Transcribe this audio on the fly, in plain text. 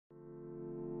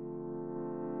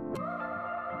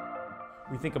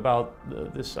We think about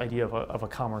this idea of a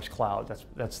commerce cloud.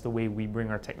 That's the way we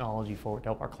bring our technology forward to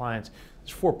help our clients.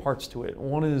 There's 4 parts to it.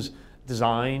 One is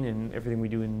design and everything we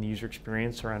do in the user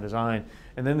experience around design.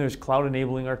 And then there's cloud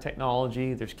enabling our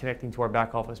technology, there's connecting to our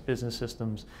back office business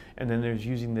systems, and then there's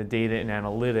using the data and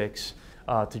analytics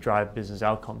to drive business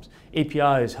outcomes.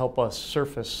 APIs help us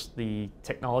surface the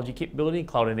technology capability,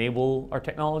 cloud enable our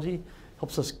technology,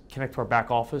 helps us connect to our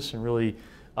back office and really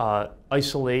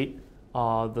isolate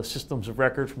the systems of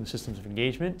record from the systems of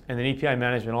engagement. And then API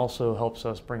management also helps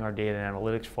us bring our data and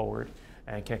analytics forward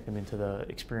and connect them into the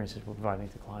experiences we're providing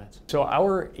to clients. So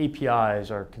our APIs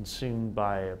are consumed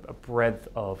by a breadth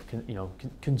of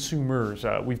consumers.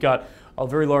 We've got a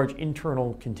very large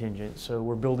internal contingent, so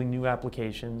we're building new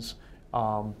applications,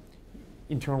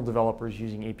 internal developers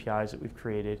using APIs that we've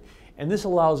created. And this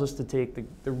allows us to take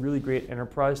the really great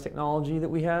enterprise technology that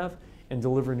we have and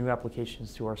deliver new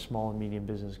applications to our small and medium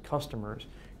business customers.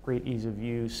 Great ease of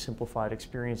use, simplified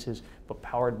experiences, but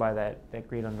powered by that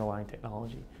great underlying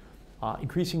technology.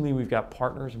 Increasingly, we've got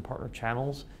partners and partner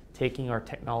channels taking our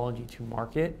technology to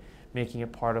market, making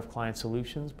it part of client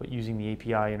solutions, but using the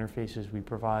API interfaces we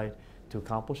provide to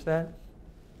accomplish that.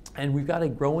 And we've got a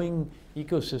growing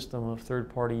ecosystem of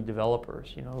third-party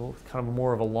developers, kind of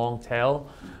more of a long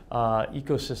tail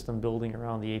ecosystem building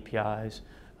around the APIs,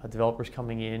 developers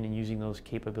coming in and using those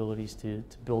capabilities to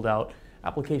build out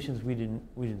applications we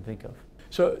didn't think of.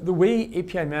 So the way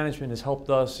API management has helped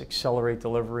us accelerate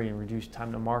delivery and reduce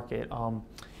time to market,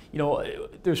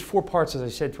 there's 4 parts, as I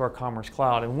said, to our Commerce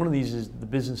Cloud, and one of these is the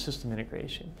business system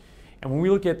integration. And when we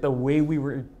look at the way we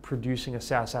were producing a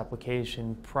SaaS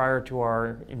application prior to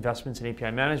our investments in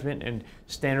API management and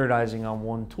standardizing on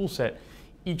one tool set,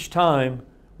 each time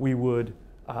we would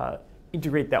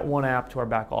integrate that one app to our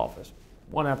back office,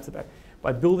 one app to the back.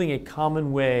 By building a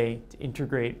common way to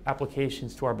integrate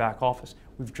applications to our back office,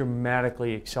 we've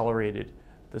dramatically accelerated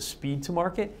the speed to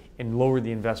market and lowered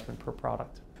the investment per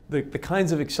product. The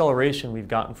kinds of acceleration we've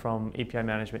gotten from API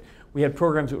management, we had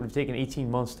programs that would have taken 18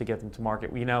 months to get them to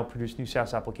market. We now produce new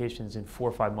SaaS applications in 4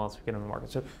 or 5 months to get them to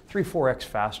market. So 3-4x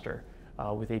faster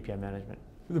with API management.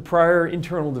 The prior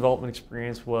internal development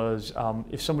experience was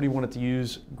if somebody wanted to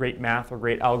use great math or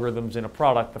great algorithms in a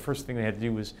product, the first thing they had to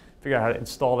do was figure out how to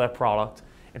install that product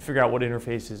and figure out what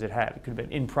interfaces it had. It could have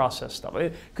been in-process stuff.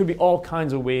 It could be all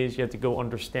kinds of ways you have to go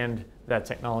understand that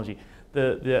technology.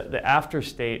 The after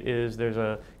state is there's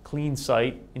a clean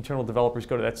site. Internal developers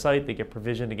go to that site, they get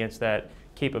provisioned against that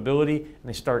capability,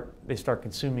 and they start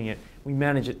consuming it. We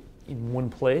manage it in one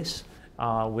place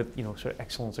with sort of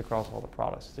excellence across all the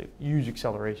products. It's a huge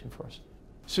acceleration for us.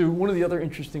 So one of the other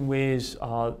interesting ways,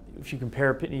 if you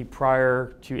compare Pitney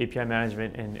prior to API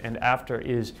management and after,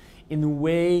 is in the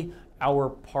way our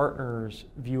partners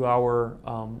view our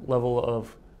level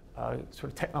of sort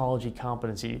of technology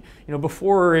competency.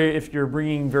 Before, if you're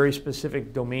bringing very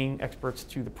specific domain experts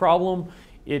to the problem,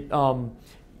 it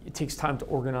takes time to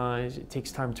organize, it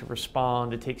takes time to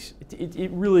respond,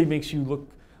 it really makes you look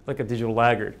like a digital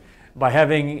laggard. By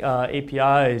having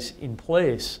APIs in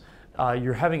place,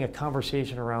 you're having a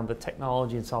conversation around the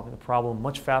technology and solving the problem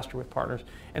much faster with partners,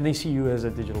 and they see you as a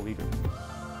digital leader.